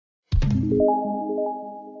You're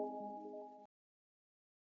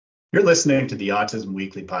listening to the Autism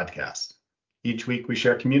Weekly podcast. Each week, we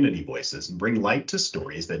share community voices and bring light to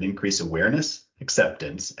stories that increase awareness,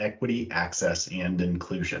 acceptance, equity, access, and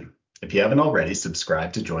inclusion. If you haven't already,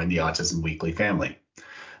 subscribe to join the Autism Weekly family.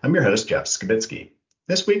 I'm your host, Jeff Skibitsky.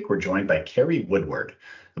 This week, we're joined by Carrie Woodward,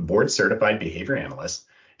 a board-certified behavior analyst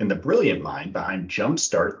and the brilliant mind behind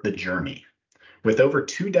Jumpstart the Journey. With over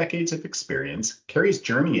 2 decades of experience, Carrie's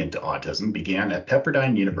journey into autism began at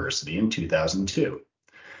Pepperdine University in 2002.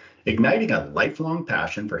 Igniting a lifelong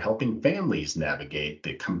passion for helping families navigate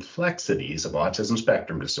the complexities of autism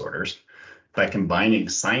spectrum disorders by combining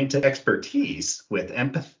scientific expertise with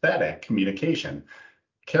empathetic communication,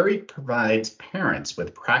 Carrie provides parents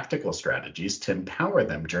with practical strategies to empower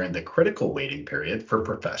them during the critical waiting period for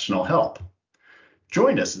professional help.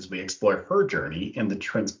 Join us as we explore her journey and the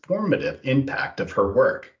transformative impact of her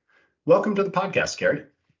work. Welcome to the podcast, Carrie.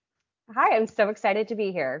 Hi, I'm so excited to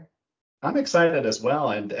be here. I'm excited as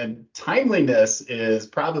well, and timeliness is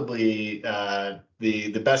probably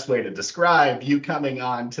the best way to describe you coming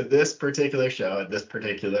on to this particular show at this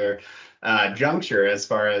particular juncture, as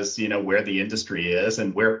far as where the industry is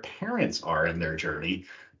and where parents are in their journey.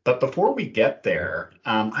 But before we get there,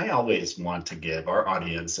 I always want to give our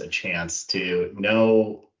audience a chance to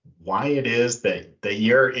know why it is that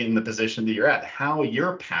you're in the position that you're at, how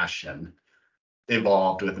your passion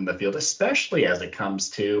evolved within the field, especially as it comes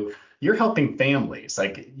to you're helping families.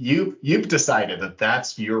 Like you've decided that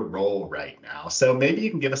that's your role right now. So maybe you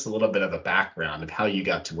can give us a little bit of a background of how you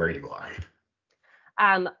got to where you are.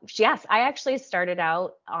 Yes, I actually started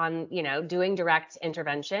out on, doing direct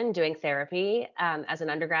intervention, doing therapy as an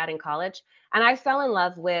undergrad in college. And I fell in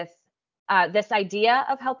love with this idea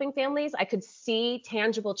of helping families. I could see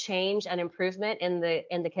tangible change and improvement in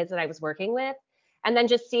the kids that I was working with. And then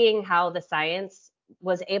just seeing how the science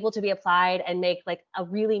was able to be applied and make like a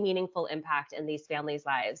really meaningful impact in these families'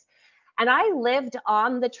 lives. And I lived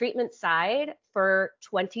on the treatment side for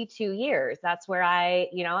 22 years. That's where I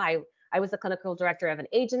was the clinical director of an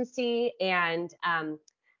agency. And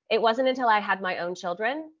it wasn't until I had my own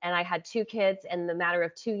children, and I had 2 kids in the matter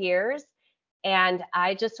of 2 years. And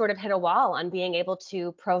I just sort of hit a wall on being able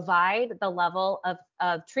to provide the level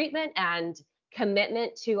of treatment and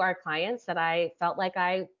commitment to our clients that I felt like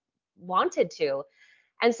I wanted to.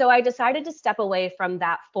 And so I decided to step away from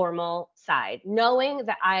that formal side, knowing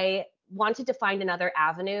that I wanted to find another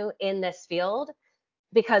avenue in this field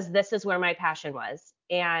because this is where my passion was.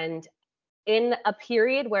 And in a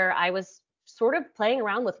period where I was sort of playing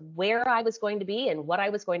around with where I was going to be and what I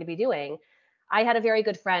was going to be doing, I had a very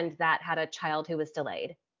good friend that had a child who was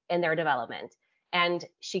delayed in their development. And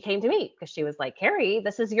she came to me because she was like, Carrie,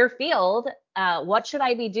 this is your field. What should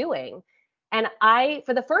I be doing? And I,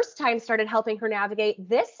 for the first time, started helping her navigate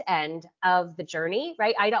this end of the journey,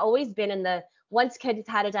 right? I'd always been in the, once kids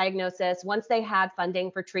had a diagnosis, once they had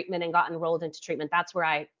funding for treatment and got enrolled into treatment, that's where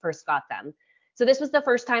I first got them. So this was the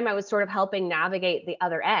first time I was sort of helping navigate the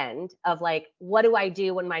other end of like, what do I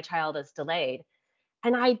do when my child is delayed?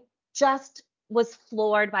 And I just was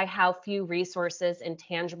floored by how few resources and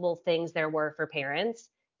tangible things there were for parents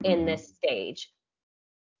in this stage.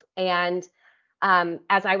 And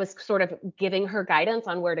as I was sort of giving her guidance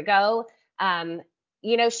on where to go,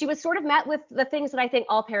 she was sort of met with the things that I think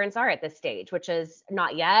all parents are at this stage, which is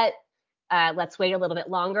not yet. Let's wait a little bit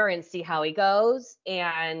longer and see how he goes.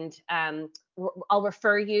 And I'll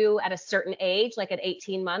refer you at a certain age, like at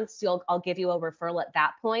 18 months, I'll give you a referral at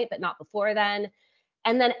that point, but not before then.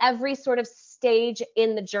 And then every sort of stage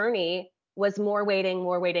in the journey was more waiting,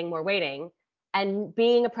 more waiting, more waiting. And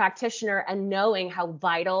being a practitioner and knowing how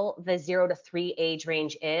vital the 0 to 3 age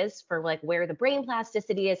range is for like where the brain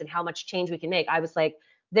plasticity is and how much change we can make, I was like,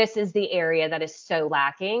 this is the area that is so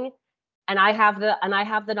lacking. And I have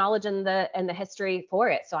the knowledge and the history for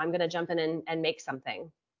it. So I'm going to jump in and make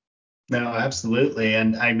something. No, absolutely.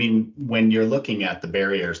 And I mean, when you're looking at the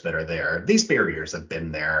barriers that are there, these barriers have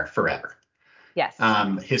been there forever. Yes.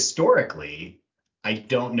 Historically, I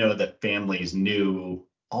don't know that families knew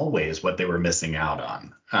always what they were missing out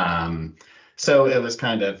on. So it was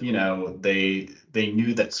kind of, they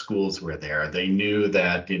knew that schools were there. They knew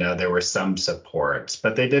that, there were some supports,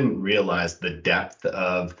 but they didn't realize the depth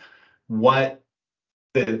of what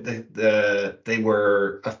they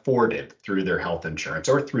were afforded through their health insurance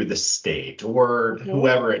or through the state or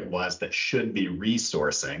whoever it was that should be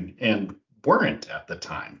resourcing and weren't at the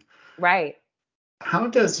time. Right. How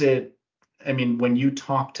does it, when you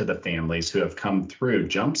talk to the families who have come through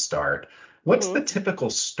Jumpstart, what's the typical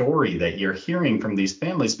story that you're hearing from these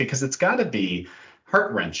families? Because it's got to be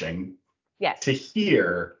heart-wrenching Yes. to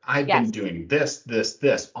hear, I've been Yes. doing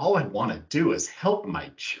this. All I want to do is help my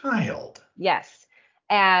child. Yes.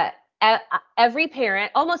 Every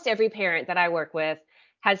parent, almost every parent that I work with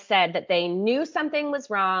has said that they knew something was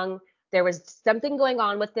wrong. There was something going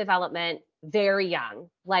on with development very young,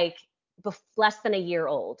 like less than a year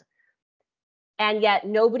old. And yet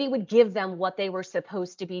nobody would give them what they were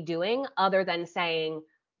supposed to be doing other than saying,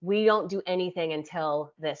 we don't do anything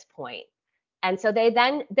until this point. And so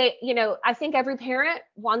I think every parent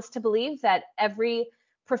wants to believe that every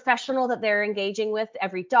professional that they're engaging with,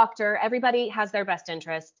 every doctor, everybody has their best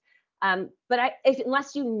interest.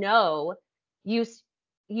 Unless you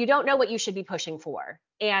you don't know what you should be pushing for.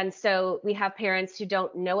 And so we have parents who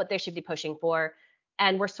don't know what they should be pushing for.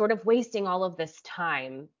 And we're sort of wasting all of this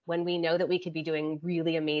time when we know that we could be doing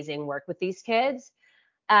really amazing work with these kids.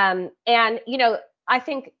 I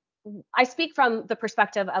think I speak from the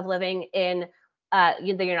perspective of living in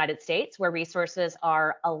the United States, where resources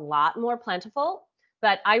are a lot more plentiful.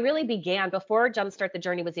 But I really began before Jumpstart the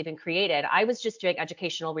Journey was even created. I was just doing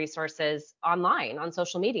educational resources online on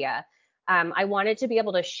social media. I wanted to be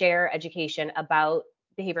able to share education about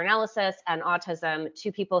behavior analysis and autism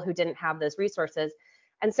to people who didn't have those resources.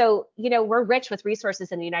 And so, we're rich with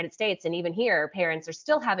resources in the United States. And even here, parents are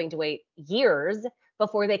still having to wait years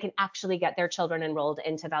before they can actually get their children enrolled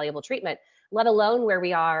into valuable treatment, let alone where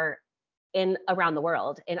we are in around the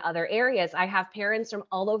world. In other areas, I have parents from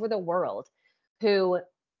all over the world who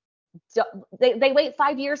they wait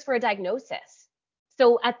 5 years for a diagnosis.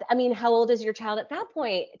 So how old is your child at that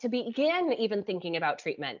point to begin even thinking about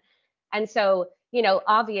treatment? And so,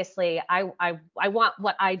 obviously I want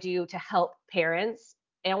what I do to help parents,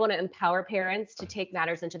 and I want to empower parents to take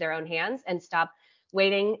matters into their own hands and stop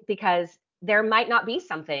waiting, because there might not be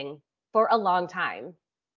something for a long time.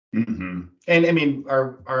 Mm-hmm. And I mean,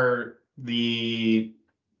 are the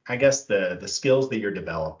I guess the skills that you're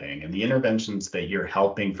developing and the interventions that you're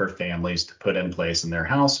helping for families to put in place in their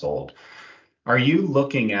household, are you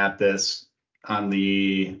looking at this on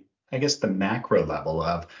I guess, the macro level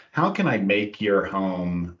of how can I make your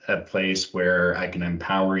home a place where I can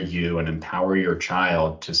empower you and empower your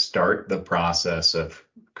child to start the process of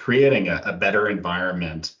creating a better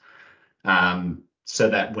environment, so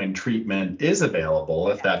that when treatment is available,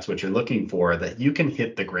 if that's what you're looking for, that you can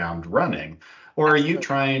hit the ground running? Or are you Absolutely.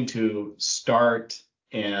 trying to start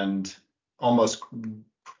and almost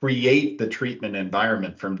create the treatment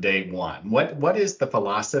environment from day one? What is the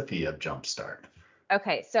philosophy of Jumpstart?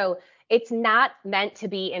 Okay, so it's not meant to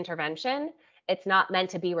be intervention. It's not meant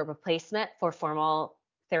to be a replacement for formal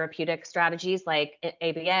therapeutic strategies like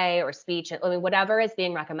ABA or speech. I mean, whatever is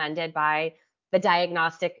being recommended by the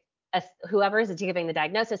diagnostic, whoever is giving the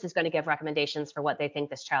diagnosis is going to give recommendations for what they think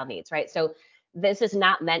this child needs, right? So this is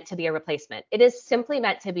not meant to be a replacement. It is simply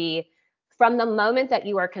meant to be, from the moment that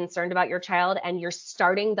you are concerned about your child and you're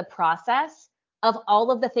starting the process of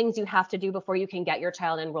all of the things you have to do before you can get your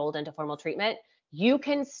child enrolled into formal treatment, you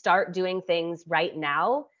can start doing things right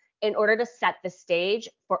now in order to set the stage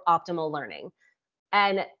for optimal learning.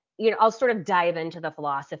 And, I'll sort of dive into the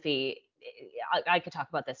philosophy. I could talk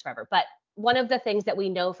about this forever, but one of the things that we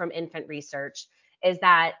know from infant research is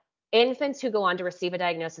that infants who go on to receive a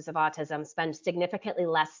diagnosis of autism spend significantly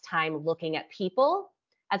less time looking at people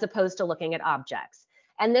as opposed to looking at objects.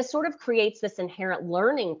 And this sort of creates this inherent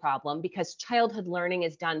learning problem, because childhood learning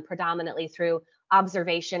is done predominantly through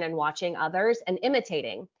observation and watching others and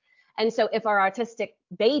imitating. And so if our autistic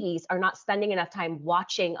babies are not spending enough time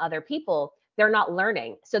watching other people, they're not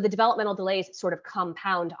learning. So the developmental delays sort of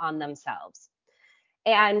compound on themselves.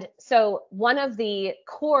 And so one of the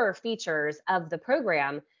core features of the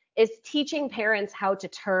program is teaching parents how to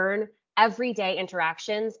turn everyday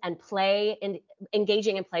interactions and play and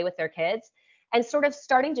engaging in play with their kids, and sort of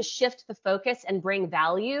starting to shift the focus and bring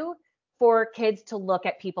value for kids to look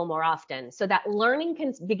at people more often, so that learning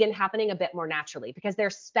can begin happening a bit more naturally, because they're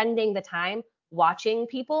spending the time watching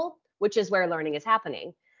people, which is where learning is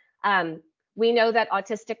happening. Um, we know that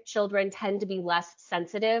autistic children tend to be less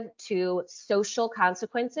sensitive to social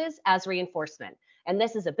consequences as reinforcement. And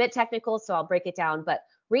this is a bit technical, so I'll break it down. But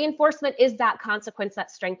reinforcement is that consequence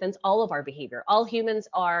that strengthens all of our behavior. All humans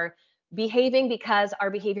are behaving because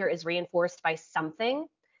our behavior is reinforced by something.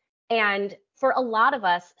 And for a lot of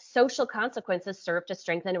us, social consequences serve to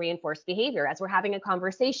strengthen and reinforce behavior. As we're having a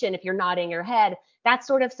conversation, if you're nodding your head, that's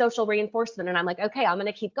sort of social reinforcement. And I'm like, okay, I'm going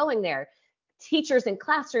to keep going there. Teachers in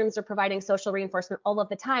classrooms are providing social reinforcement all of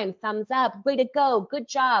the time. Thumbs up, way to go, good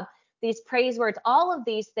job. These praise words, all of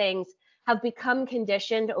these things have become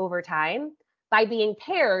conditioned over time by being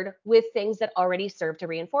paired with things that already serve to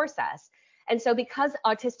reinforce us. And so because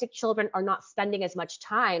autistic children are not spending as much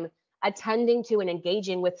time attending to and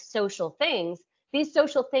engaging with social things, these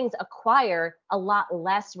social things acquire a lot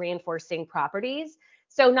less reinforcing properties.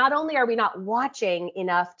 So not only are we not watching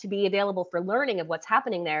enough to be available for learning of what's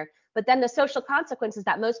happening there, but then the social consequences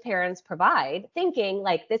that most parents provide, thinking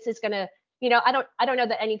like this is going to, I don't know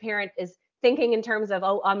that any parent is thinking in terms of,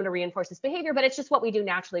 oh, I'm going to reinforce this behavior, but it's just what we do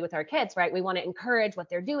naturally with our kids, right? We want to encourage what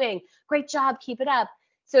they're doing. Great job, keep it up.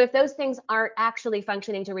 So if those things aren't actually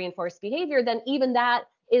functioning to reinforce behavior, then even that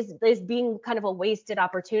is being kind of a wasted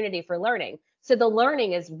opportunity for learning. So the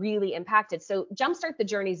learning is really impacted. So Jumpstart the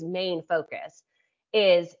Journey's main focus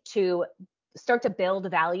is to start to build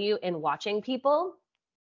value in watching people.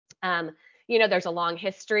 There's a long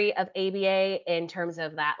history of ABA in terms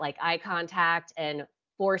of that, like eye contact and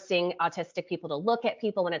forcing autistic people to look at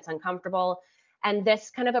people when it's uncomfortable. And this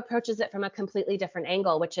kind of approaches it from a completely different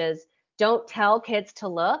angle, which is don't tell kids to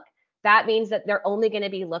look. That means that they're only going to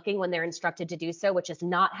be looking when they're instructed to do so, which is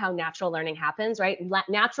not how natural learning happens, right?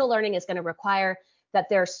 Natural learning is going to require that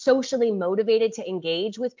they're socially motivated to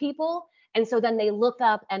engage with people. And so then they look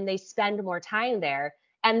up and they spend more time there.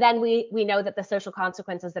 And then we know that the social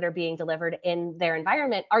consequences that are being delivered in their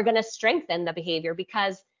environment are going to strengthen the behavior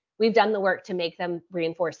because we've done the work to make them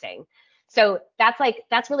reinforcing. So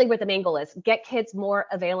that's really where the main goal is. Get kids more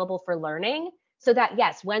available for learning so that,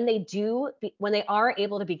 yes, when they are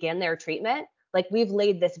able to begin their treatment, like we've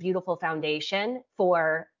laid this beautiful foundation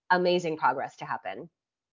for amazing progress to happen.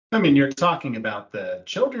 I mean, you're talking about the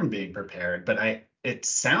children being prepared, but it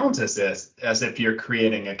sounds as if you're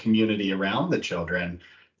creating a community around the children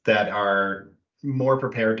that are more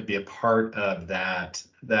prepared to be a part of that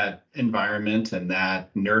environment and that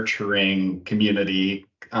nurturing community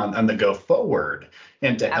on the go forward,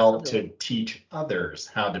 and to help Absolutely. to teach others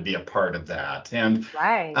how to be a part of that. And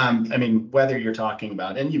Right. I mean, whether you're talking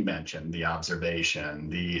about, and you mentioned the observation,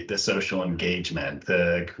 the social engagement,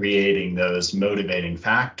 the creating those motivating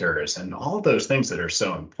factors, and all those things that are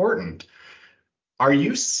so important. Are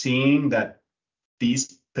you seeing that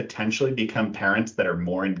these potentially become parents that are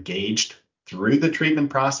more engaged through the treatment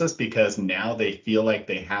process because now they feel like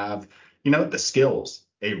they have, the skills,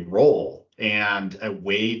 a role, and a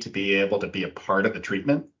way to be able to be a part of the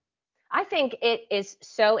treatment? I think it is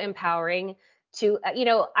so empowering to,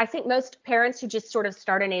 I think most parents who just sort of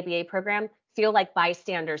start an ABA program feel like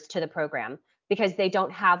bystanders to the program because they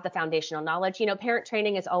don't have the foundational knowledge. Parent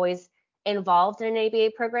training is always involved in an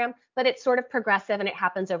ABA program, but it's sort of progressive and it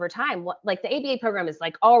happens over time. Like the ABA program is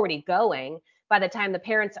like already going by the time the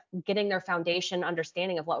parents getting their foundation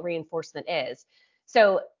understanding of what reinforcement is.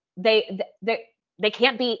 So they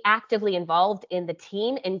can't be actively involved in the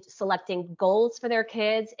team and selecting goals for their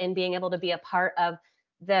kids and being able to be a part of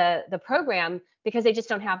the program because they just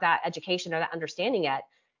don't have that education or that understanding yet.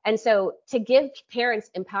 And so to give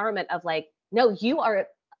parents empowerment of like, no, you are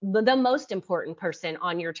the most important person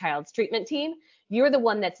on your child's treatment team. You're the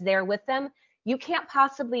one that's there with them. You can't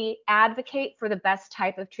possibly advocate for the best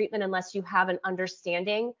type of treatment unless you have an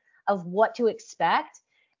understanding of what to expect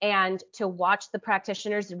and to watch the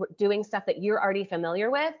practitioners doing stuff that you're already familiar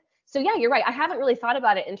with. So yeah, you're right. I haven't really thought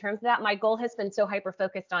about it in terms of that. My goal has been so hyper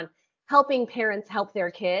focused on helping parents help their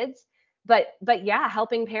kids, but yeah,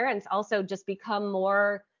 helping parents also just become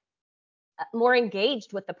more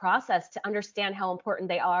engaged with the process to understand how important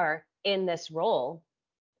they are in this role.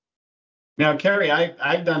 Now, Carrie,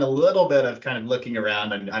 I've done a little bit of kind of looking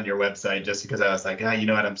around on your website just because I was like, you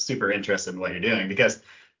know what, I'm super interested in what you're doing. Because,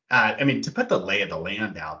 I mean, to put the lay of the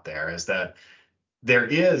land out there is that there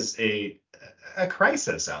is a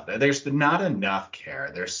crisis out there. There's not enough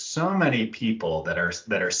care. There's so many people that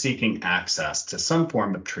are seeking access to some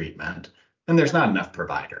form of treatment, and there's not enough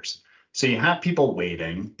providers. So you have people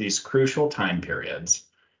waiting these crucial time periods,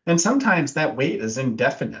 and sometimes that wait is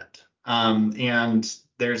indefinite. And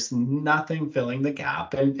there's nothing filling the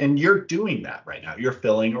gap. And you're doing that right now. You're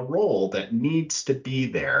filling a role that needs to be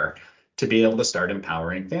there to be able to start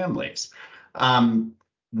empowering families.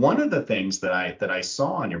 One of the things that I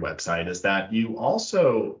saw on your website is that you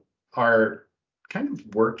also are kind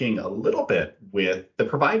of working a little bit with the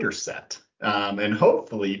provider set, and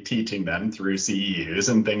hopefully teaching them through CEUs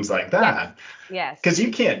and things like Yes. that. Yes. Because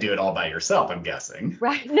you can't do it all by yourself, I'm guessing.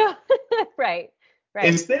 Right. No. Right. Right.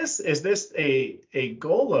 Is this a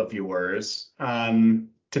goal of yours,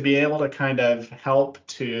 to be able to kind of help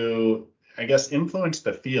to, I guess, influence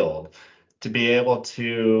the field, to be able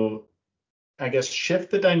to, I guess, shift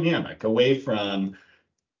the dynamic away from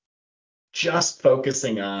just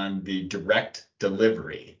focusing on the direct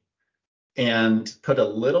delivery and put a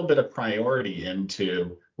little bit of priority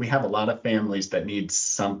into, we have a lot of families that need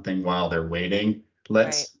something while they're waiting. Right.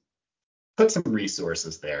 Let's put some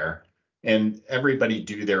resources there and everybody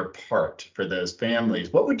do their part for those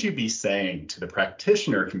families, what would you be saying to the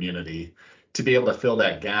practitioner community to be able to fill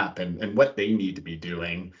that gap, and what they need to be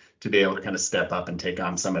doing to be able to kind of step up and take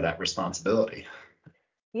on some of that responsibility?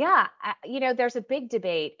 Yeah, there's a big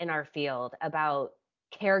debate in our field about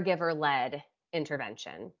caregiver-led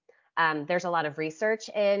intervention. There's a lot of research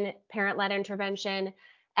in parent-led intervention,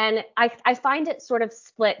 and I find it sort of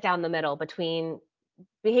split down the middle between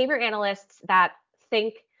behavior analysts that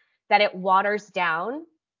think that it waters down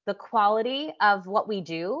the quality of what we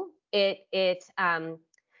do.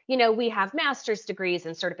 We have master's degrees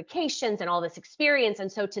and certifications and all this experience, and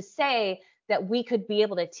so to say that we could be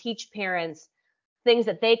able to teach parents things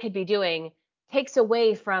that they could be doing takes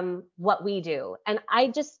away from what we do. And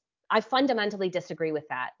I fundamentally disagree with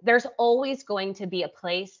that. There's always going to be a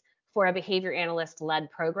place for a behavior analyst led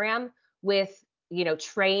program with,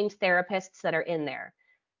 trained therapists that are in there.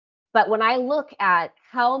 But when I look at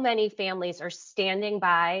how many families are standing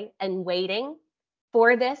by and waiting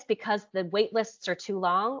for this because the wait lists are too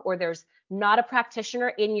long, or there's not a practitioner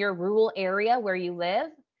in your rural area where you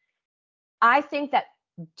live, I think that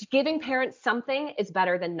giving parents something is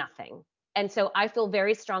better than nothing. And so I feel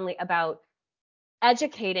very strongly about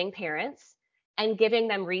educating parents and giving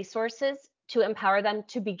them resources to empower them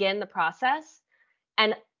to begin the process.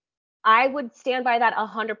 And I would stand by that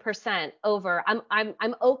 100% over.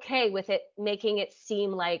 I'm okay with it making it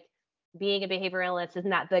seem like being a behavior analyst isn't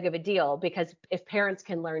that big of a deal, because if parents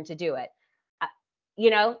can learn to do it,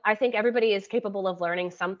 I think everybody is capable of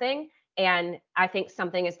learning something, and I think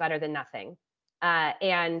something is better than nothing.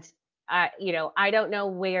 And I don't know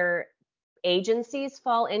where agencies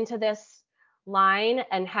fall into this line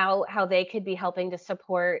and how they could be helping to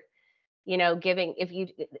support, giving,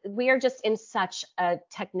 we are just in such a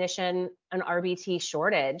technician and RBT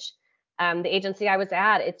shortage. The agency I was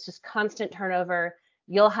at, it's just constant turnover.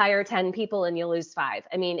 You'll hire 10 people and you'll lose 5.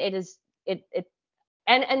 I mean,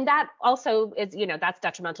 and that also is, that's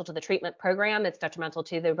detrimental to the treatment program. It's detrimental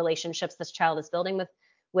to the relationships this child is building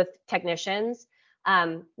with technicians.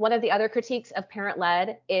 One of the other critiques of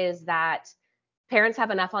parent-led is that parents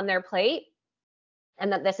have enough on their plate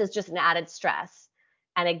and that this is just an added stress.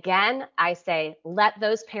 And again, I say, let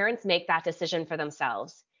those parents make that decision for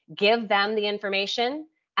themselves. Give them the information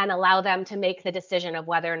and allow them to make the decision of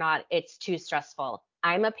whether or not it's too stressful.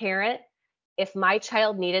 I'm a parent. If my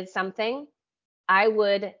child needed something, I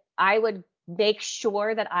would make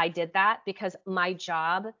sure that I did that, because my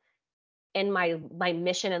job and my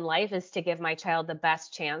mission in life is to give my child the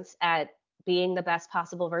best chance at being the best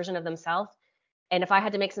possible version of themselves. And if I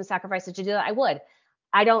had to make some sacrifices to do that, I would.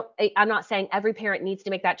 I'm not saying every parent needs to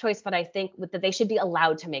make that choice, but I think that they should be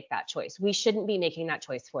allowed to make that choice. We shouldn't be making that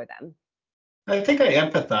choice for them. I think I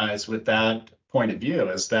empathize with that point of view,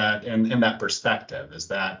 is that, and that perspective is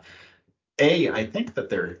that, I think that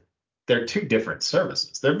they're two different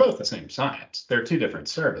services. They're both the same science. They're two different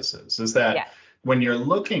services. Is that Yeah. When you're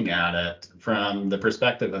looking at it from the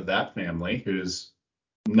perspective of that family who's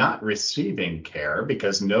not receiving care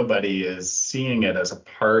because nobody is seeing it as a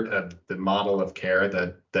part of the model of care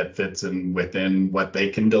that fits in within what they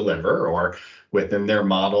can deliver, or within their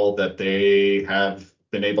model that they have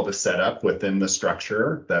been able to set up within the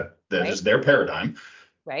structure that Right. is their paradigm.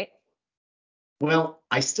 Right. Well,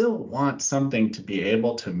 I still want something to be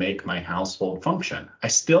able to make my household function. I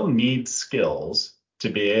still need skills to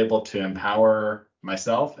be able to empower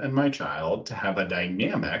myself and my child to have a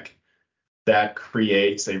dynamic that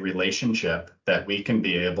creates a relationship that we can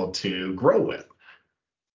be able to grow with.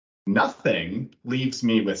 Nothing leaves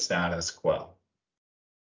me with status quo.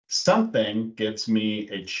 Something gives me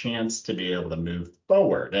a chance to be able to move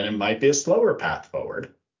forward, and it might be a slower path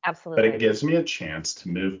forward, but Absolutely. it gives me a chance to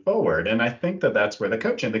move forward. And I think that that's where the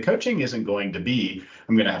coaching isn't going to be,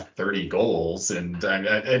 I'm going to have 30 goals, and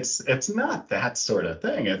it's not that sort of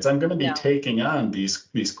thing. I'm going to be No. taking on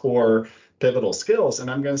these core pivotal skills, and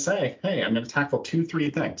I'm going to say, hey, I'm going to tackle 2-3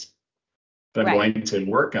 things, but I'm Right. going to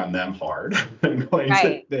work on them hard. I'm going to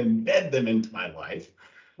Right. embed them into my life.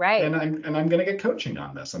 Right. And I'm going to get coaching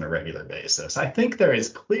on this on a regular basis. I think there is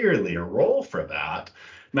clearly a role for that,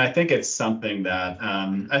 and I think it's something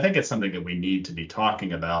that we need to be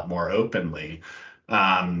talking about more openly,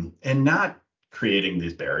 and not creating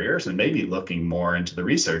these barriers, and maybe looking more into the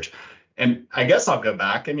research. And I guess I'll go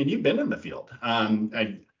back. I mean, you've been in the field.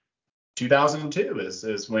 2002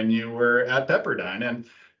 is when you were at Pepperdine, and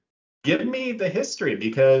give me the history,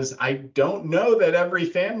 because I don't know that every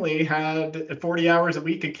family had 40 hours a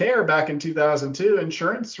week of care back in 2002.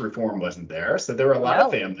 Insurance reform wasn't there. So there were a lot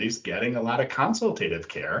of No. families getting a lot of consultative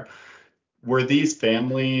care. were these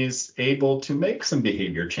families able to make some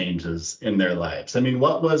behavior changes in their lives? I mean,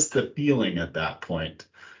 what was the feeling at that point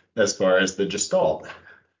as far as the gestalt?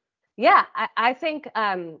 Yeah, I think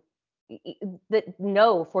that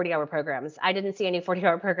no 40-hour programs. I didn't see any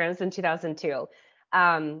 40-hour programs in 2002.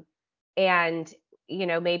 And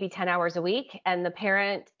maybe 10 hours a week, and the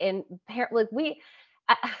like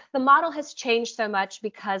the model has changed so much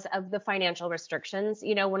because of the financial restrictions.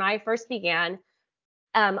 When I first began,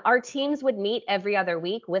 our teams would meet every other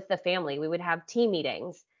week with the family. We would have team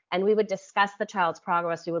meetings and we would discuss the child's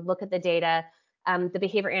progress. We would look at the data. The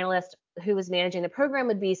behavior analyst who was managing the program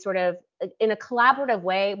would be sort of in a collaborative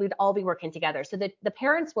way. We'd all be working together. So the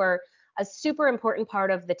parents were a super important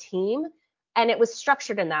part of the team, and it was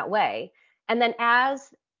structured in that way. And then as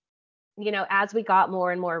we got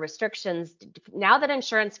more and more restrictions, now that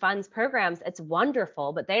insurance funds programs, it's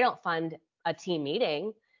wonderful, but they don't fund a team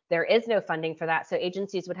meeting. There is no funding for that. So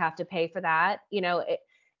agencies would have to pay for that.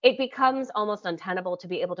 It becomes almost untenable to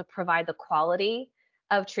be able to provide the quality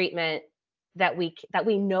of treatment that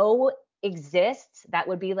we know exists. That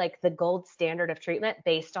would be like the gold standard of treatment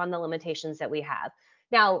based on the limitations that we have.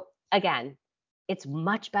 Now, again, it's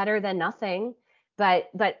much better than nothing, but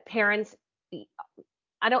parents,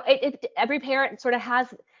 every parent sort of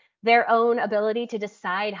has their own ability to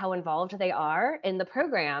decide how involved they are in the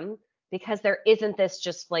program, because there isn't this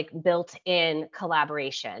just like built-in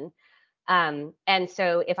collaboration. And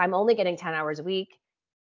so if I'm only getting 10 hours a week,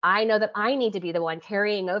 I know that I need to be the one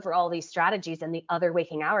carrying over all these strategies and the other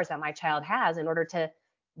waking hours that my child has in order to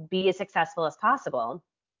be as successful as possible.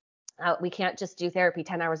 We can't just do therapy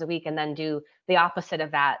 10 hours a week and then do the opposite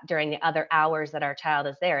of that during the other hours that our child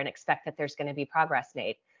is there and expect that there's going to be progress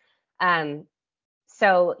made.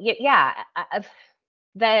 So yeah,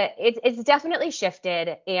 it's definitely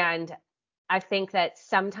shifted. And I think that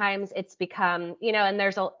sometimes it's become, and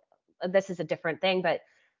this is a different thing, but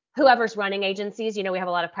whoever's running agencies, we have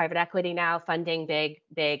a lot of private equity now funding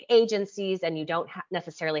big agencies, and you don't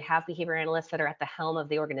necessarily have behavior analysts that are at the helm of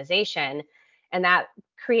the organization. And that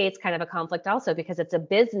creates kind of a conflict also, because it's a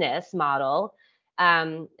business model,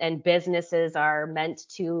 and businesses are meant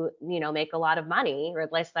to, make a lot of money, or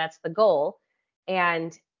at least that's the goal.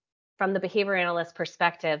 And from the behavior analyst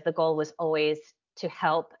perspective, the goal was always to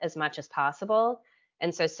help as much as possible.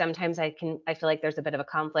 And so sometimes I feel like there's a bit of a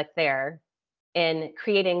conflict there in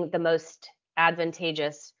creating the most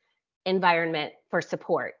advantageous environment for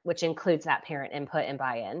support, which includes that parent input and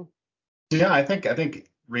buy-in. Yeah, I think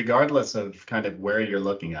regardless of kind of where you're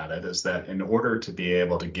looking at it, is that in order to be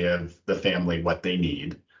able to give the family what they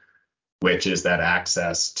need, which is that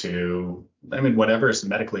access to, I mean, whatever is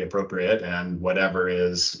medically appropriate and whatever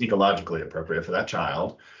is ecologically appropriate for that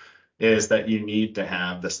child, is that you need to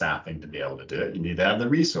have the staffing to be able to do it. You need to have the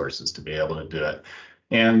resources to be able to do it.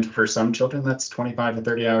 And for some children, that's 25 to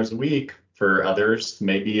 30 hours a week. For others,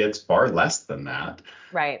 maybe it's far less than that.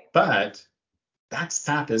 Right. But that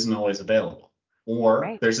staff isn't always available, or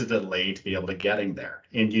Right. there's a delay to be able to getting there.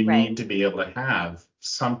 And you Right. need to be able to have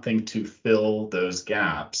something to fill those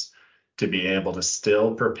gaps to be able to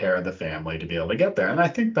still prepare the family to be able to get there. And I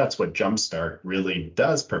think that's what Jumpstart really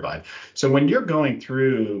does provide. So when you're going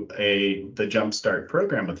through the Jumpstart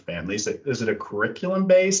program with families, is it a curriculum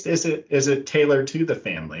based? Is it tailored to the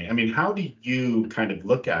family? I mean, how do you kind of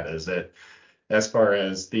look at it as far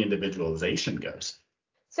as the individualization goes?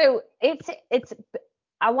 So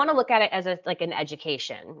I want to look at it as like an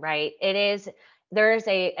education, right? There's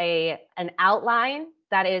an outline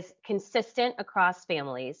that is consistent across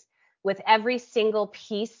families, with every single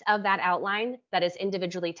piece of that outline that is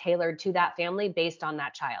individually tailored to that family based on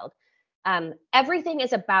that child. Everything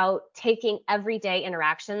is about taking everyday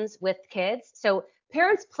interactions with kids. So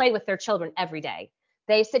parents play with their children every day.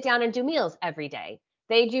 They sit down and do meals every day.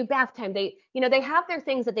 They do bath time. They have their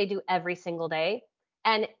things that they do every single day.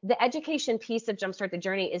 And the education piece of Jumpstart the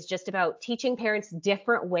Journey is just about teaching parents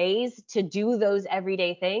different ways to do those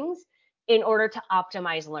everyday things in order to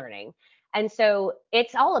optimize learning. And so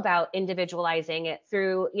it's all about individualizing it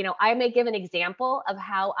through, I may give an example of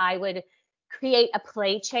how I would create a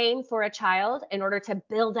play chain for a child in order to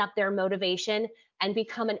build up their motivation and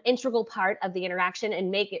become an integral part of the interaction and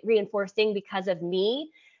make it reinforcing because of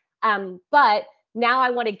me. But now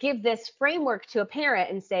I want to give this framework to a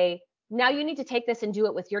parent and say, now you need to take this and do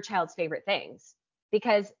it with your child's favorite things,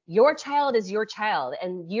 because your child is your child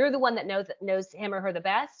and you're the one that knows him or her the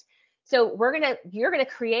best. So you're going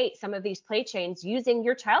to create some of these play chains using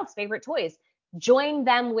your child's favorite toys. Join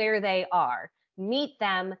them where they are. Meet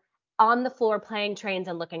them on the floor playing trains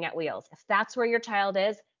and looking at wheels. If that's where your child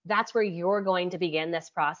is, that's where you're going to begin this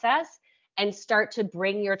process. and start to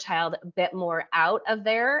bring your child a bit more out of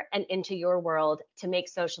there and into your world to make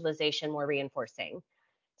socialization more reinforcing.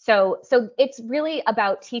 So it's really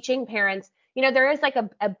about teaching parents. There is like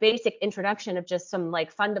a basic introduction of just some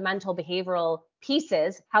like fundamental behavioral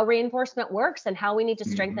pieces, how reinforcement works and how we need to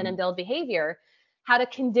strengthen and build behavior, how to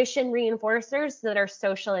condition reinforcers that are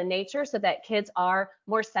social in nature so that kids are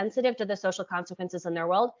more sensitive to the social consequences in their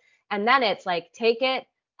world. And then it's like, take it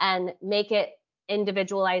and make it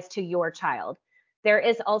individualized to your child. There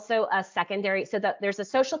is also a secondary, so that there's a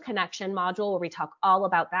social connection module where we talk all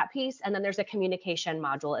about that piece. And then there's a communication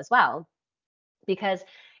module as well. Because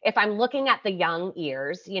if I'm looking at the young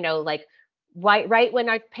years, like right when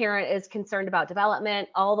our parent is concerned about development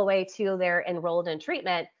all the way to they're enrolled in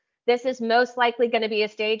treatment, this is most likely going to be a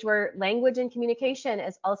stage where language and communication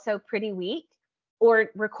is also pretty weak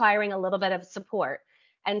or requiring a little bit of support.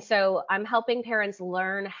 And so I'm helping parents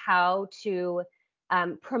learn how to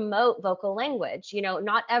promote vocal language.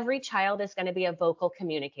 Not every child is going to be a vocal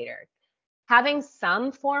communicator. Having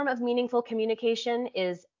some form of meaningful communication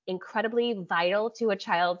is incredibly vital to a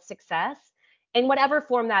child's success in whatever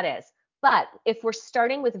form that is. But if we're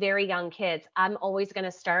starting with very young kids, I'm always going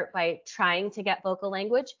to start by trying to get vocal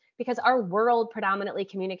language because our world predominantly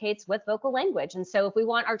communicates with vocal language. And so if we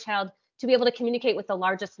want our child to be able to communicate with the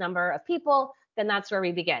largest number of people, then that's where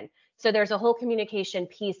we begin. So there's a whole communication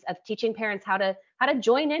piece of teaching parents how to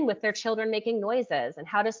join in with their children making noises and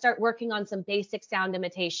how to start working on some basic sound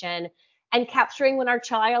imitation and capturing when our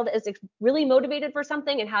child is really motivated for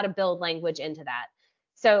something and how to build language into that.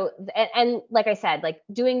 So, and like I said, like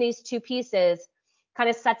doing these two pieces kind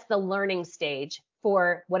of sets the learning stage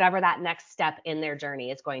for whatever that next step in their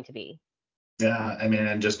journey is going to be. Yeah, I mean,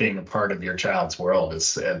 and just being a part of your child's world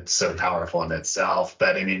is it's so powerful in itself.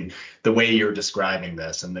 But I mean, the way you're describing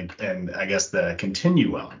this and I guess the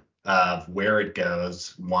continuum of where it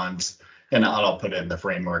goes once, and I'll put it in the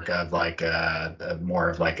framework of like a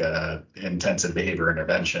more of like a intensive behavior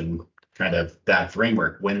intervention kind of that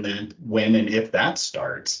framework. When and if that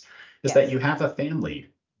starts, is Yes. that you have a family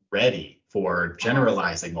ready for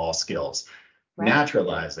generalizing all skills,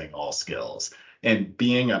 naturalizing all skills, and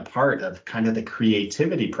being a part of kind of the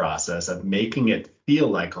creativity process of making it feel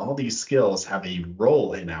like all these skills have a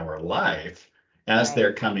role in our life as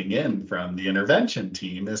they're coming in from the intervention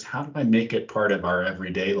team is how do I make it part of our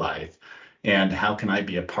everyday life? And how can I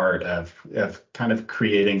be a part of kind of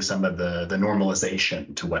creating some of the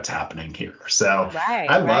normalization to what's happening here? So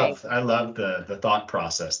I love the thought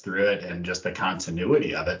process through it and just the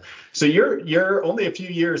continuity of it. So you're only a few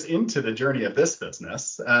years into the journey of this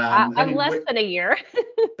business. I'm less than a year.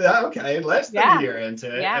 Okay, less than a year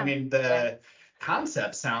into it. Yeah. I mean, the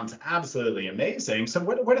concept sounds absolutely amazing. So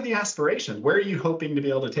what are the aspirations? Where are you hoping to be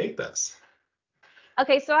able to take this?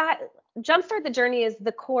 Okay, so Jumpstart the Journey is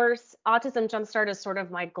the course. Autism Jumpstart is sort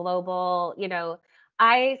of my global,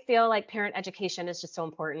 I feel like parent education is just so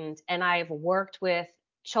important. And I've worked with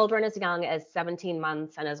children as young as 17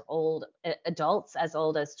 months and as old adults as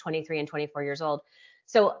old as 23 and 24 years old.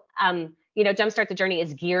 So, Jumpstart the Journey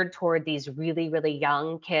is geared toward these really, really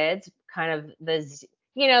young kids, kind of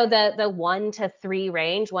the 1 to 3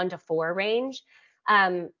 range, 1 to 4 range.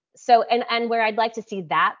 So and where I'd like to see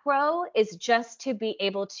that grow is just to be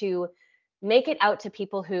able to make it out to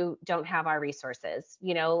people who don't have our resources.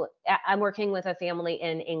 I'm working with a family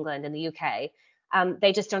in England, in the UK.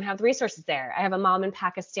 They just don't have the resources there. I have a mom in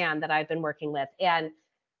Pakistan that I've been working with, and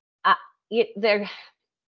uh,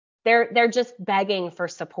 they're just begging for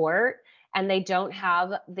support, and they don't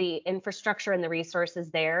have the infrastructure and the resources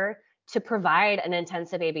there to provide an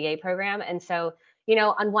intensive ABA program. And so,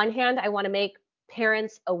 on one hand, I want to make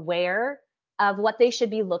parents aware of what they should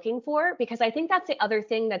be looking for, because I think that's the other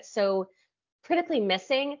thing that's so critically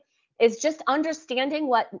missing is just understanding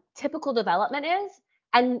what typical development is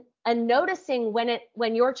and noticing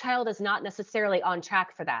when your child is not necessarily on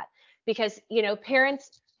track for that. Because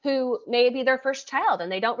parents who may be their first child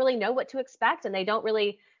and they don't really know what to expect, and they don't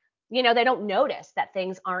really they don't notice that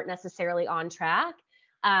things aren't necessarily on track.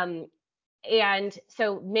 And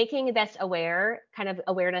so making this kind of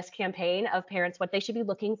awareness campaign of parents, what they should be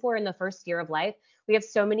looking for in the first year of life. We have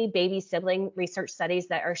so many baby sibling research studies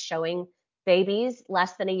that are showing babies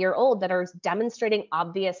less than a year old that are demonstrating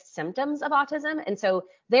obvious symptoms of autism. And so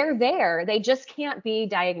they're there, they just can't be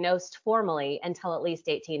diagnosed formally until at least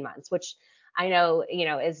 18 months, which I know,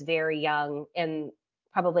 is very young and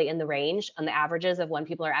probably in the range on the averages of when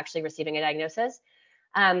people are actually receiving a diagnosis.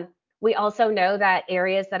 We also know that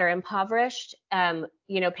areas that are impoverished,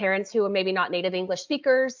 parents who are maybe not native English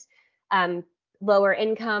speakers, lower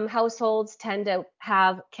income households tend to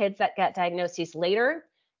have kids that get diagnoses later.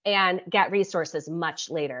 and get resources much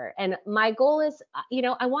later. And my goal is,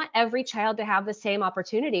 I want every child to have the same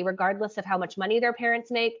opportunity, regardless of how much money their parents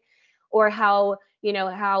make or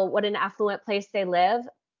what an affluent place they live.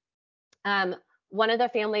 One of the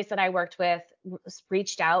families that I worked with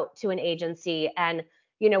reached out to an agency and,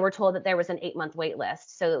 were told that there was an 8-month wait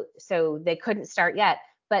list. So they couldn't start yet,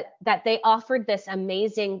 but that they offered this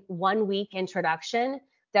amazing 1-week introduction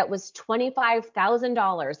that was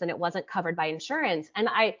 $25,000 and it wasn't covered by insurance. And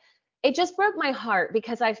it just broke my heart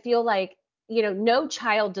because I feel like, no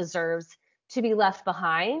child deserves to be left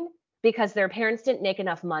behind because their parents didn't make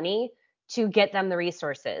enough money to get them the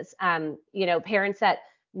resources. Parents that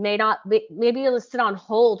may not maybe you'll sit on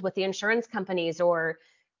hold with the insurance companies or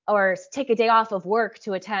take a day off of work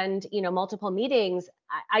to attend, multiple meetings.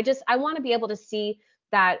 I want to be able to see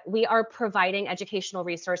that we are providing educational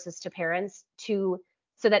resources to parents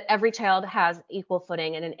so that every child has equal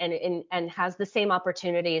footing and has the same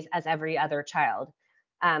opportunities as every other child.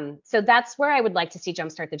 So that's where I would like to see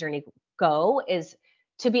Jumpstart the Journey go, is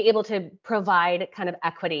to be able to provide kind of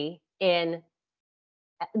equity in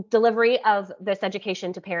delivery of this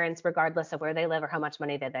education to parents, regardless of where they live or how much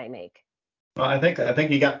money that they make. Well, I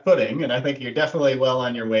think you got footing, and I think you're definitely well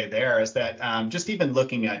on your way there. Is that just even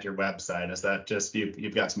looking at your website? Is that just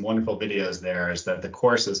you've got some wonderful videos there? Is that the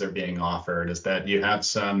courses are being offered? Is that you have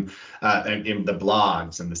some in the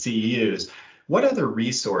blogs and the CEUs? What other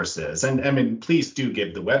resources? And I mean, please do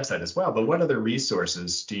give the website as well. But what other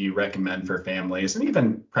resources do you recommend for families and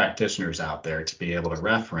even practitioners out there to be able to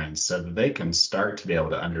reference so that they can start to be able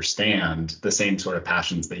to understand the same sort of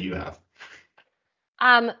passions that you have?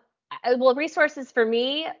 Well, resources for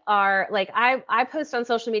me are like I post on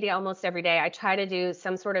social media almost every day. I try to do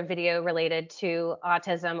some sort of video related to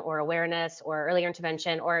autism or awareness or early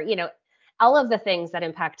intervention or, all of the things that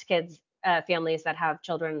impact kids, families that have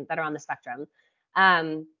children that are on the spectrum.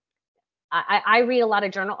 I read a lot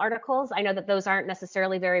of journal articles. I know that those aren't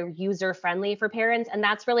necessarily very user friendly for parents. And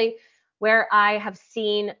that's really where I have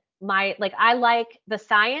seen I like the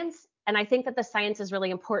science. And I think that the science is really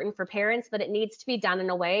important for parents, but it needs to be done in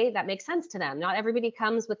a way that makes sense to them. Not everybody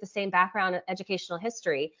comes with the same background educational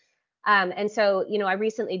history. And so, I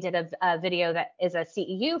recently did a video that is a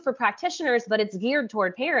CEU for practitioners, but it's geared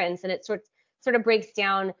toward parents. And it sort of breaks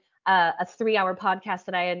down a 3-hour podcast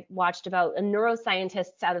that I had watched about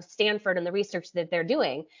neuroscientists out of Stanford and the research that they're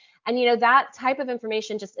doing. And, that type of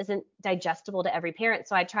information just isn't digestible to every parent.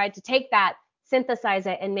 So I tried to take that, synthesize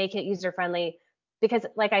it, and make it user friendly. Because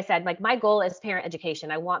like I said, my goal is parent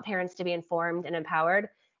education. I want parents to be informed and empowered.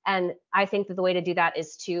 And I think that the way to do that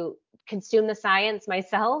is to consume the science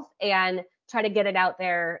myself and try to get it out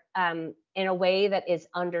there in a way that is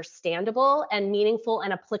understandable and meaningful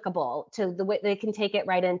and applicable to the way they can take it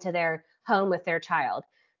right into their home with their child.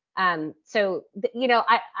 I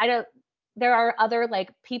don't, there are other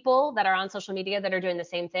people that are on social media that are doing the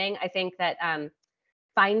same thing. I think that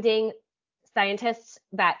finding scientists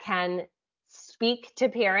that can speak to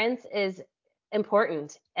parents is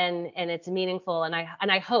important and it's meaningful, and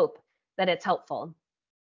I hope that it's helpful.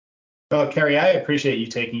 Well, Carrie, I appreciate you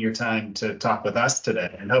taking your time to talk with us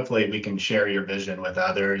today, and hopefully we can share your vision with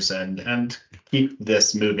others and keep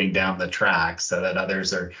this moving down the track so that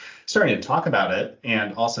others are starting to talk about it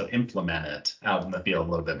and also implement it out in the field a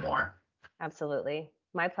little bit more. Absolutely.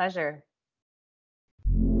 My pleasure.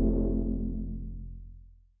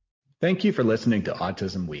 Thank you for listening to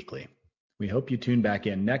Autism Weekly. We hope you tune back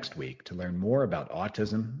in next week to learn more about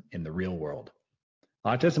autism in the real world.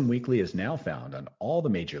 Autism Weekly is now found on all the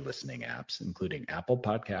major listening apps, including Apple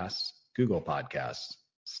Podcasts, Google Podcasts,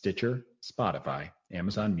 Stitcher, Spotify,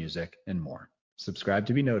 Amazon Music, and more. Subscribe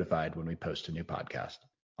to be notified when we post a new podcast.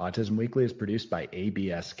 Autism Weekly is produced by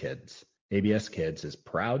ABS Kids. ABS Kids is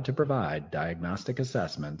proud to provide diagnostic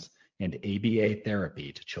assessments and ABA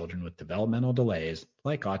therapy to children with developmental delays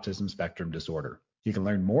like autism spectrum disorder. You can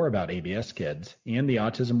learn more about ABS Kids and the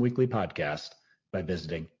Autism Weekly podcast by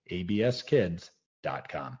visiting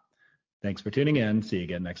abskids.com. Thanks for tuning in. See you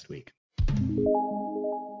again next week.